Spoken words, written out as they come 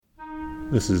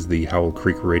This is the Howell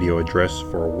Creek Radio address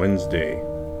for Wednesday,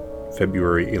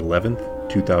 February 11th,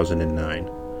 2009.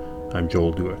 I'm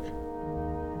Joel Dueck.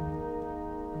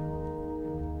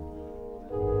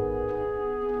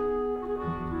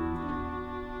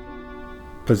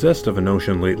 Possessed of a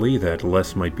notion lately that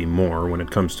less might be more when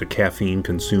it comes to caffeine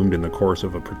consumed in the course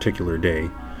of a particular day,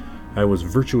 I was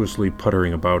virtuously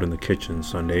puttering about in the kitchen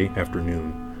Sunday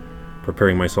afternoon,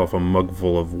 preparing myself a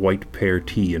mugful of white pear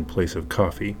tea in place of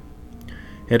coffee.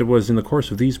 And it was in the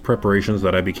course of these preparations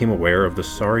that I became aware of the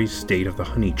sorry state of the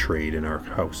honey trade in our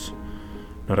house.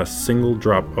 Not a single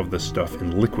drop of the stuff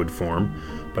in liquid form,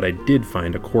 but I did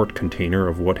find a quart container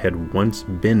of what had once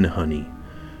been honey,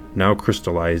 now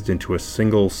crystallized into a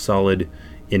single solid,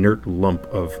 inert lump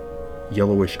of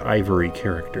yellowish ivory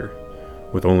character,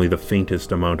 with only the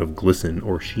faintest amount of glisten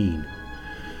or sheen.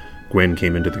 Gwen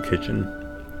came into the kitchen.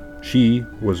 She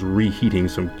was reheating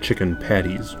some chicken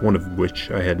patties, one of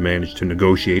which I had managed to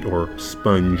negotiate or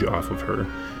sponge off of her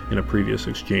in a previous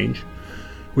exchange,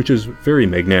 which is very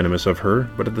magnanimous of her,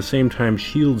 but at the same time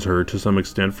shields her to some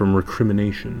extent from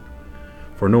recrimination,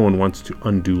 for no one wants to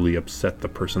unduly upset the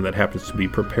person that happens to be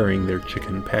preparing their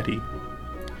chicken patty.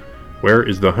 "Where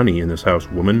is the honey in this house,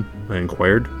 woman?" I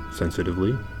inquired,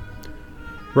 sensitively.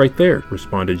 "Right there,"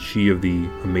 responded she of the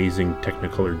amazing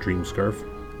Technicolor dream scarf,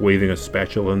 waving a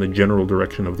spatula in the general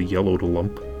direction of the yellowed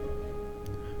lump.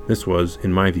 This was,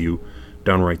 in my view,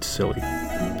 downright silly.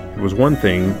 It was one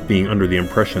thing being under the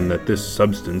impression that this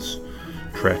substance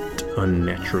tracked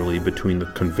unnaturally between the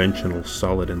conventional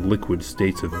solid and liquid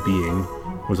states of being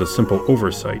was a simple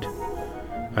oversight,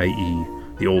 i.e.,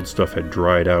 the old stuff had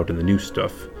dried out and the new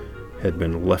stuff had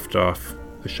been left off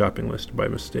the shopping list by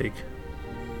mistake.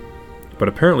 But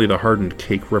apparently the hardened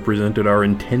cake represented our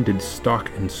intended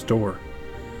stock and store.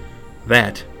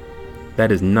 That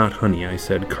is not honey," I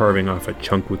said, carving off a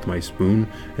chunk with my spoon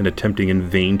and attempting in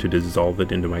vain to dissolve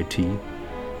it into my tea.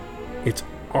 "It's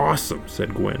awesome,"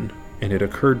 said Gwen, and it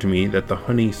occurred to me that the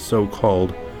honey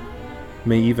so-called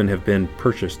may even have been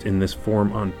purchased in this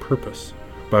form on purpose,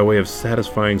 by way of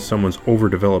satisfying someone's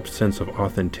overdeveloped sense of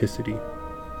authenticity.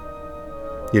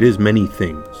 It is many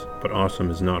things, but awesome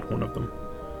is not one of them.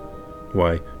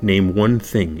 Why, name one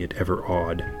thing it ever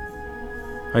awed.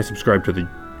 I subscribe to the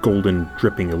golden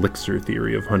dripping elixir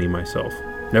theory of honey myself.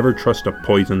 Never trust a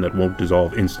poison that won't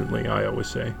dissolve instantly, I always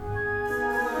say.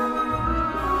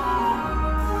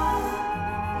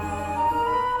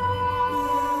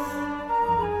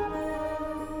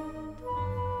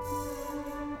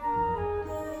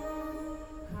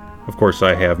 Of course,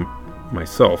 I have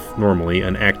myself, normally,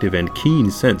 an active and keen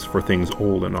sense for things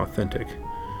old and authentic.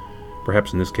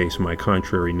 Perhaps in this case my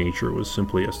contrary nature was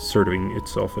simply asserting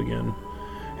itself again,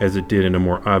 as it did in a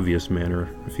more obvious manner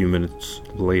a few minutes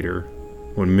later,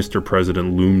 when Mr.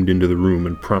 President loomed into the room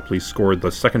and promptly scored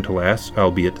the second-to-last,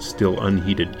 albeit still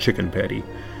unheated, chicken patty,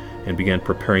 and began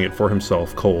preparing it for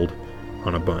himself cold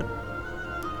on a bun.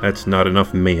 "That's not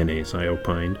enough mayonnaise," I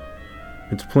opined.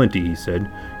 "It's plenty," he said.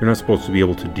 "You're not supposed to be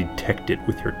able to detect it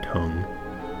with your tongue."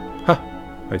 "Ha!"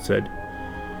 I said.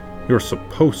 "You're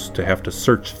supposed to have to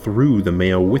search through the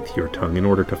mayo with your tongue in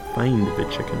order to find the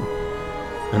chicken."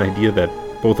 An idea that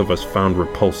both of us found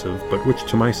repulsive, but which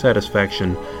to my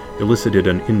satisfaction elicited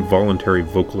an involuntary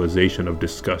vocalization of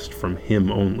disgust from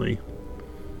him only.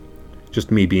 Just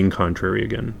me being contrary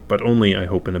again, but only, I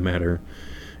hope, in a matter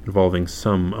involving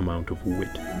some amount of wit.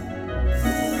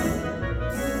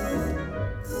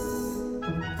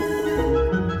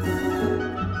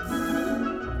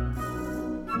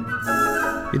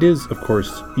 It is, of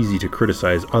course, easy to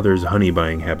criticize others'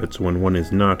 honey-buying habits when one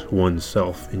is not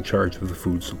oneself in charge of the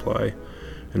food supply,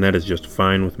 and that is just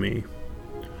fine with me.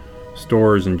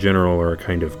 Stores in general are a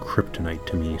kind of kryptonite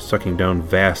to me, sucking down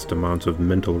vast amounts of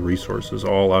mental resources,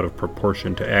 all out of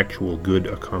proportion to actual good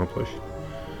accomplished.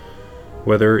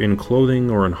 Whether in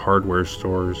clothing or in hardware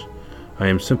stores, I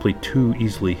am simply too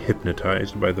easily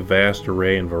hypnotized by the vast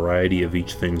array and variety of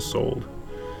each thing sold.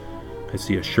 I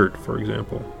see a shirt, for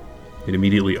example. It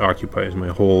immediately occupies my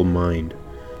whole mind.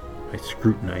 I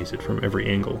scrutinize it from every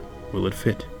angle. Will it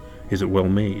fit? Is it well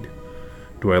made?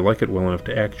 Do I like it well enough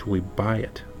to actually buy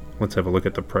it? Let's have a look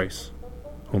at the price.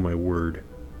 Oh my word.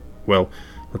 Well,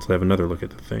 let's have another look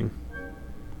at the thing.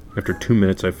 After 2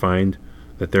 minutes I find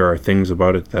that there are things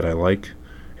about it that I like,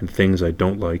 and things I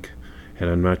don't like, and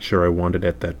I'm not sure I want it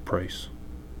at that price.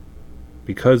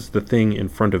 Because the thing in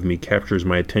front of me captures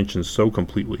my attention so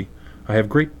completely, I have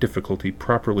great difficulty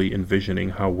properly envisioning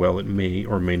how well it may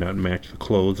or may not match the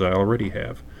clothes I already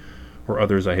have, or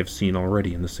others I have seen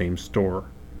already in the same store,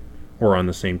 or on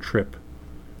the same trip,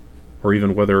 or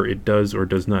even whether it does or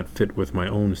does not fit with my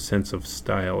own sense of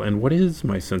style. And what is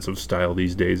my sense of style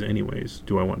these days anyways?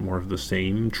 Do I want more of the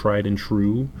same, tried and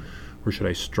true, or should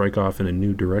I strike off in a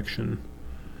new direction?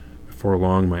 Before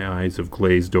long, my eyes have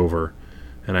glazed over,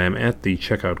 and I am at the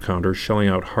checkout counter shelling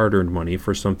out hard-earned money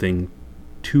for something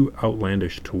too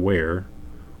outlandish to wear,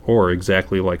 or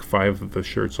exactly like 5 of the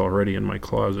shirts already in my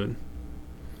closet.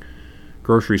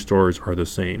 Grocery stores are the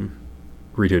same,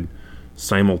 greeted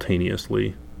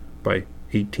simultaneously by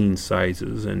 18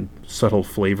 sizes and subtle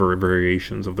flavor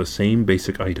variations of the same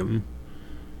basic item,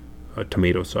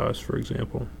 tomato sauce, for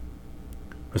example.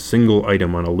 A single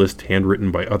item on a list handwritten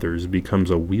by others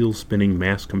becomes a wheel-spinning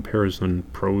mass comparison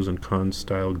pros and cons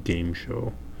style game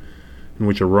show, in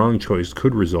which a wrong choice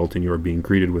could result in your being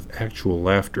greeted with actual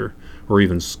laughter or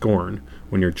even scorn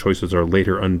when your choices are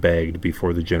later unbagged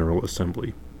before the General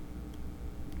Assembly.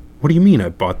 What do you mean I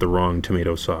bought the wrong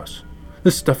tomato sauce?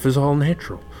 This stuff is all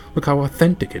natural. Look how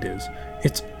authentic it is.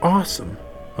 It's awesome,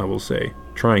 I will say,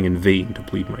 trying in vain to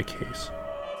plead my case.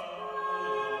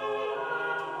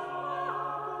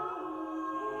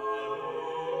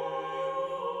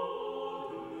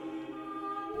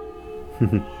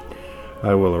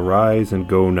 I will arise and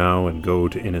go now and go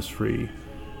to Innisfree,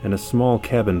 and a small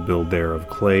cabin build there of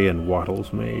clay and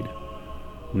wattles made.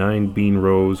 9 bean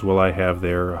rows will I have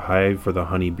there, a hive for the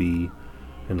honey bee,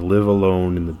 and live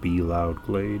alone in the bee-loud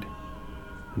glade.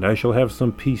 And I shall have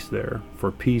some peace there,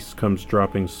 for peace comes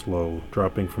dropping slow,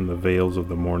 dropping from the vales of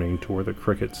the morning to where the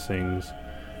cricket sings.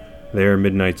 There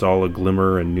midnight's all a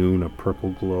glimmer, and noon a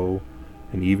purple glow,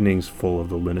 and evening's full of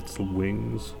the linnet's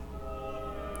wings.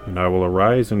 And I will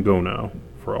arise and go now,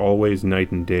 for always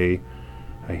night and day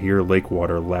I hear lake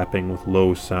water lapping with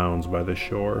low sounds by the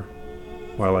shore.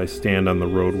 While I stand on the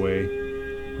roadway,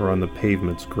 or on the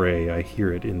pavement's gray, I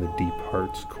hear it in the deep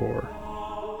heart's core.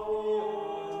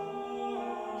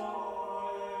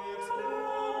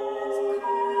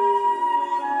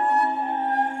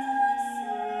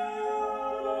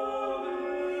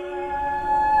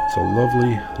 It's a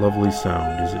lovely, lovely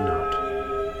sound, is it not?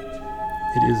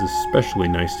 It is especially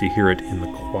nice to hear it in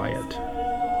the quiet.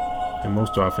 I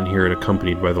most often hear it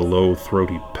accompanied by the low,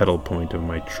 throaty pedal point of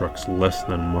my truck's less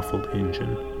than muffled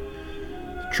engine.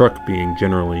 The truck being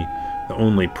generally the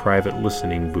only private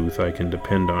listening booth I can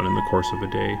depend on in the course of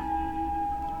a day.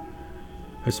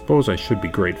 I suppose I should be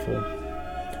grateful.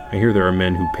 I hear there are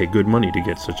men who pay good money to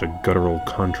get such a guttural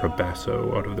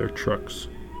contrabasso out of their trucks.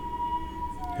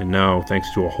 And now,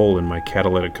 thanks to a hole in my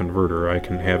catalytic converter, I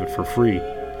can have it for free.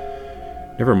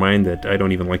 Never mind that I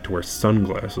don't even like to wear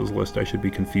sunglasses, lest I should be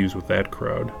confused with that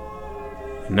crowd.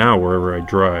 And now, wherever I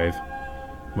drive,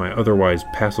 my otherwise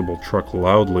passable truck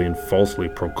loudly and falsely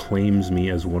proclaims me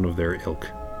as one of their ilk.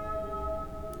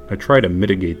 I try to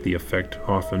mitigate the effect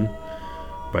often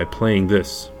by playing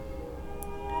this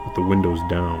with the windows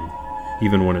down,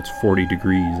 even when it's 40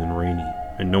 degrees and rainy,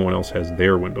 and no one else has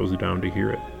their windows down to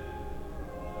hear it.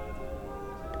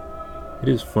 It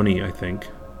is funny, I think,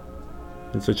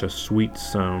 that such a sweet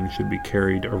sound should be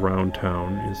carried around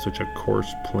town in such a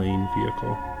coarse, plain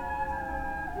vehicle.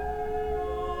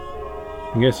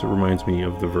 I guess it reminds me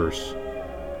of the verse,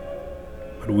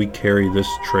 "But we carry this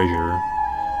treasure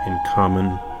in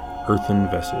common earthen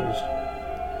vessels,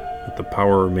 that the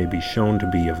power may be shown to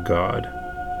be of God,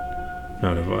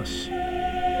 not of us."